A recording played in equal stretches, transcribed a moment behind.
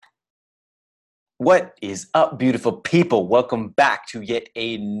What is up, beautiful people? Welcome back to yet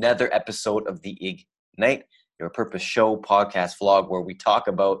another episode of the Ignite Your Purpose Show podcast vlog, where we talk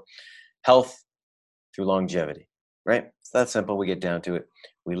about health through longevity, right? It's that simple. We get down to it.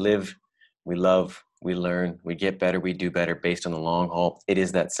 We live, we love, we learn, we get better, we do better based on the long haul. It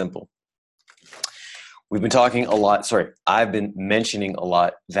is that simple. We've been talking a lot. I've been mentioning a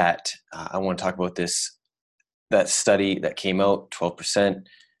lot that I want to talk about that study that came out, 12%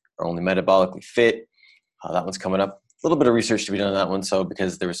 are only metabolically fit. That one's coming up. A little bit of research to be done on that one. So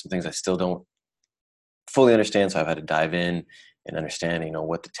because there were some things I still don't fully understand, so I've had to dive in and understand,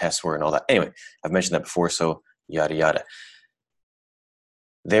 what the tests were and all that. Anyway, I've mentioned that before, so yada, yada.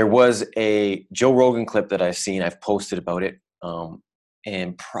 There was a Joe Rogan clip that I've seen. I've posted about it.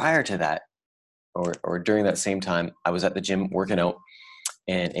 And prior to that, or during that same time, I was at the gym working out,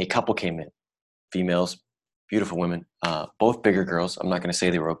 and a couple came in, females, beautiful women, both bigger girls. I'm not going to say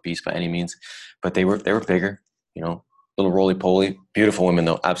they were obese by any means, but they were bigger, little roly-poly, beautiful women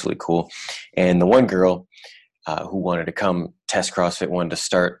though, absolutely cool. And the one girl who wanted to come test CrossFit, wanted to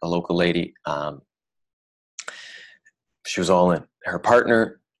start, a local lady, she was all in. Her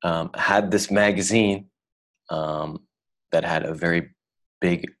partner had this magazine that had a very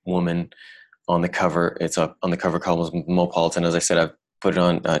big woman on the cover. It's on the cover called Mopolitan. As I said, I've put it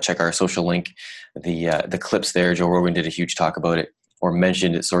on, check our social link, the clips there. Joe Rogan did a huge talk about it, or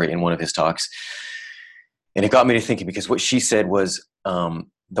mentioned it, in one of his talks. And it got me to thinking, because what she said was, the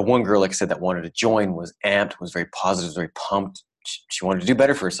one girl, like I said, that wanted to join was amped, was very positive, was very pumped. She wanted to do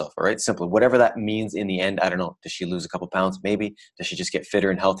better for herself, all right? Simply, whatever that means in the end, I don't know. Does she lose a couple pounds? Maybe. Does she just get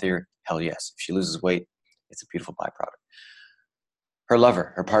fitter and healthier? Hell yes. If she loses weight, it's a beautiful byproduct. Her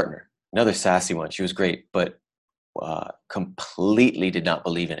lover, her partner, another sassy one. She was great, but completely did not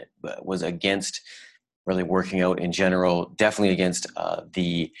believe in it, but was against really working out in general, definitely against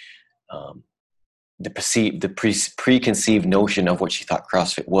the preconceived notion of what she thought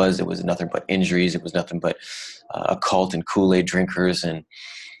CrossFit was. It was nothing but injuries. It was nothing but a cult and Kool-Aid drinkers. And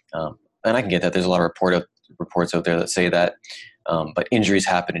I can get that. There's a lot of reports out there that say that, but injuries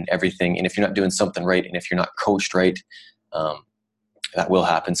happen in everything. And if you're not doing something right, and if you're not coached right, that will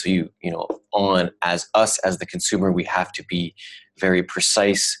happen. So as the consumer, we have to be very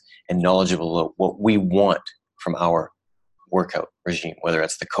precise and knowledgeable of what we want from our workout regime, whether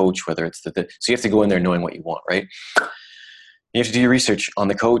it's the coach, whether it's so you have to go in there knowing what you want, right? You have to do your research on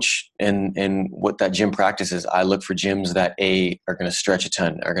the coach and what that gym practices. I look for gyms that are going to stretch a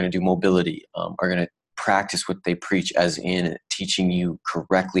ton, are going to do mobility, are going to practice what they preach, as in teaching you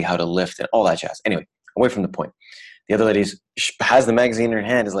correctly how to lift and all that jazz. Anyway, away from the point. The other lady has the magazine in her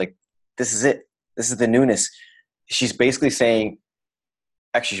hand, is like, this is it. This is the newness. She's basically saying,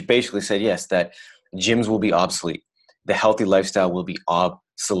 she basically said, yes, that gyms will be obsolete. The healthy lifestyle will be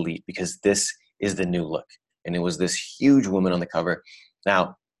obsolete because this is the new look. And it was this huge woman on the cover.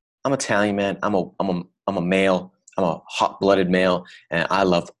 Now, I'm Italian, man. I'm a male. I'm a hot-blooded male, and I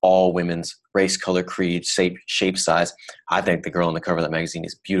love all women's race, color, creed, shape, size. I think the girl on the cover of that magazine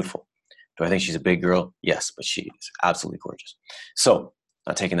is beautiful. Do I think she's a big girl? Yes, but she is absolutely gorgeous. So,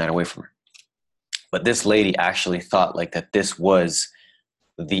 not taking that away from her. But this lady actually thought that this was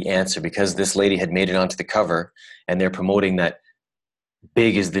the answer, because this lady had made it onto the cover, and they're promoting that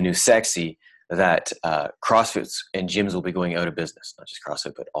big is the new sexy, that CrossFits and gyms will be going out of business. Not just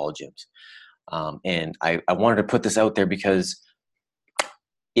CrossFit, but all gyms. And I wanted to put this out there because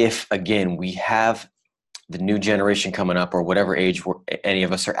if, again, we have the new generation coming up, or whatever age any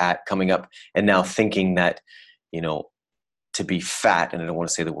of us are at coming up, and now thinking that, to be fat, and I don't want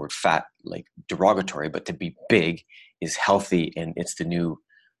to say the word fat like derogatory, but to be big is healthy and it's the new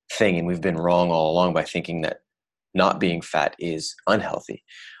thing. And we've been wrong all along by thinking that not being fat is unhealthy.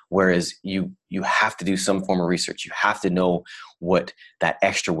 Whereas you have to do some form of research. You have to know what that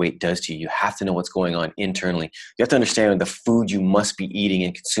extra weight does to you. You have to know what's going on internally. You have to understand the food you must be eating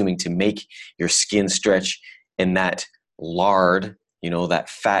and consuming to make your skin stretch, and that lard, that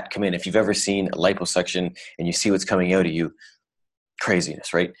fat come in. If you've ever seen a liposuction and you see what's coming out of you,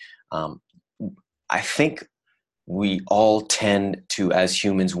 craziness, right? I think we all tend to, as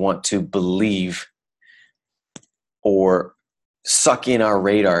humans, want to believe or suck in our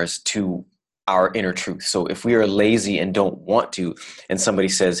radars to our inner truth. So if we are lazy and don't want to, and somebody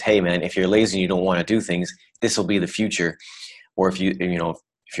says, hey man, if you're lazy and you don't want to do things, this will be the future. Or if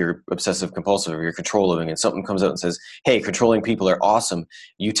you're obsessive compulsive, or you're control living, and something comes out and says, hey, controlling people are awesome,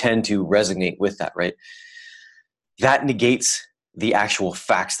 you tend to resonate with that, right? That negates the actual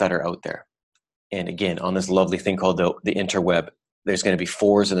facts that are out there. And again, on this lovely thing called the interweb, there's going to be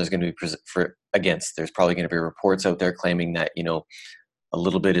fors and there's going to be against. There's probably going to be reports out there claiming that, a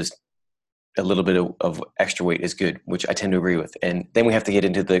little bit is a little bit of extra weight is good, which I tend to agree with. And then we have to get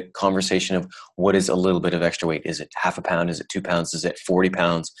into the conversation of what is a little bit of extra weight. Is it half a pound? Is it 2 pounds? Is it 40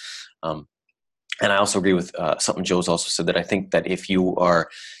 pounds? And I also agree with something Joe's also said, that I think that if you are,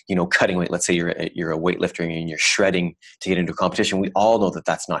 cutting weight, let's say you're a weightlifter and you're shredding to get into a competition, we all know that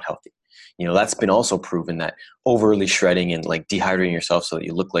that's not healthy. That's been also proven that overly shredding and like dehydrating yourself so that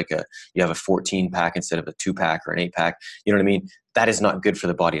you look like you have a 14 pack instead of a 2 pack or an 8 pack, you know what I mean? That is not good for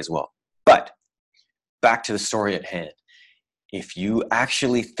the body as well. But back to the story at hand. If you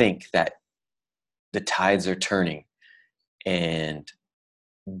actually think that the tides are turning and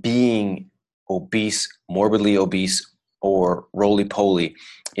being obese, morbidly obese, or roly-poly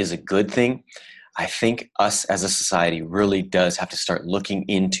is a good thing, I think us as a society really does have to start looking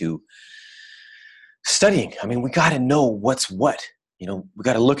into studying. I mean, we got to know what's what. We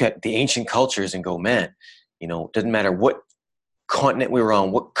got to look at the ancient cultures and go, man, doesn't matter what continent we were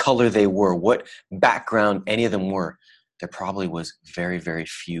on, what color they were, what background any of them were, there probably was very, very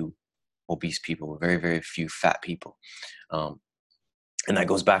few obese people, very, very few fat people. And that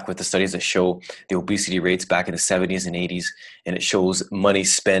goes back with the studies that show the obesity rates back in the 70s and 80s. And it shows money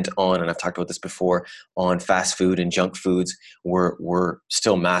spent on, and I've talked about this before, on fast food and junk foods were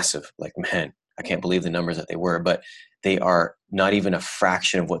still massive. Like, man, I can't believe the numbers that they were, but they are not even a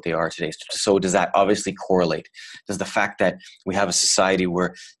fraction of what they are today. So does that obviously correlate? Does the fact that we have a society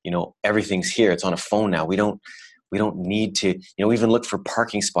where, everything's here, it's on a phone now, we don't need to, even look for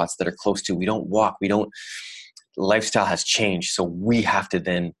parking spots that are close to, we don't walk, lifestyle has changed. So we have to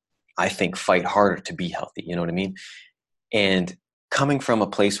then, I think, fight harder to be healthy. You know what I mean? And coming from a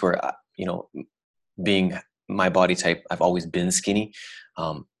place where, being my body type, I've always been skinny.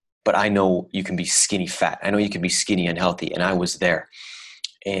 But I know you can be skinny fat. I know you can be skinny unhealthy. And I was there.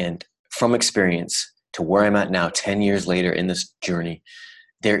 And from experience to where I'm at now, 10 years later in this journey,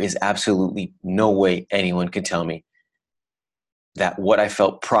 there is absolutely no way anyone can tell me that what I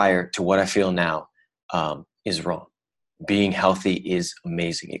felt prior to what I feel now is wrong. Being healthy is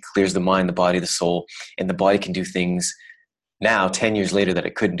amazing. It clears the mind, the body, the soul, and the body can do things now 10 years later that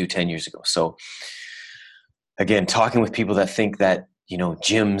it couldn't do 10 years ago. So again, talking with people that think that,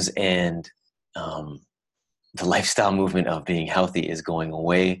 gyms and the lifestyle movement of being healthy is going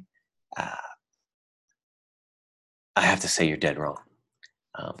away, I have to say you're dead wrong.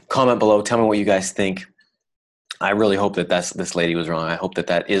 Comment below. Tell me what you guys think. I really hope that this lady was wrong. I hope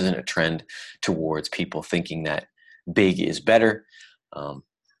that isn't a trend towards people thinking that big is better. And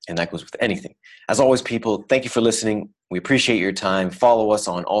that goes with anything. As always, people, thank you for listening. We appreciate your time. Follow us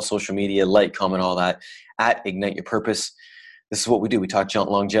on all social media, like, comment, all that, at Ignite Your Purpose. This is what we do. We talk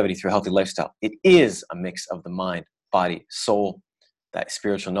longevity through a healthy lifestyle. It is a mix of the mind, body, soul, that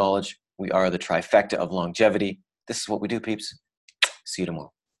spiritual knowledge. We are the trifecta of longevity. This is what we do, peeps. See you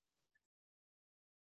tomorrow.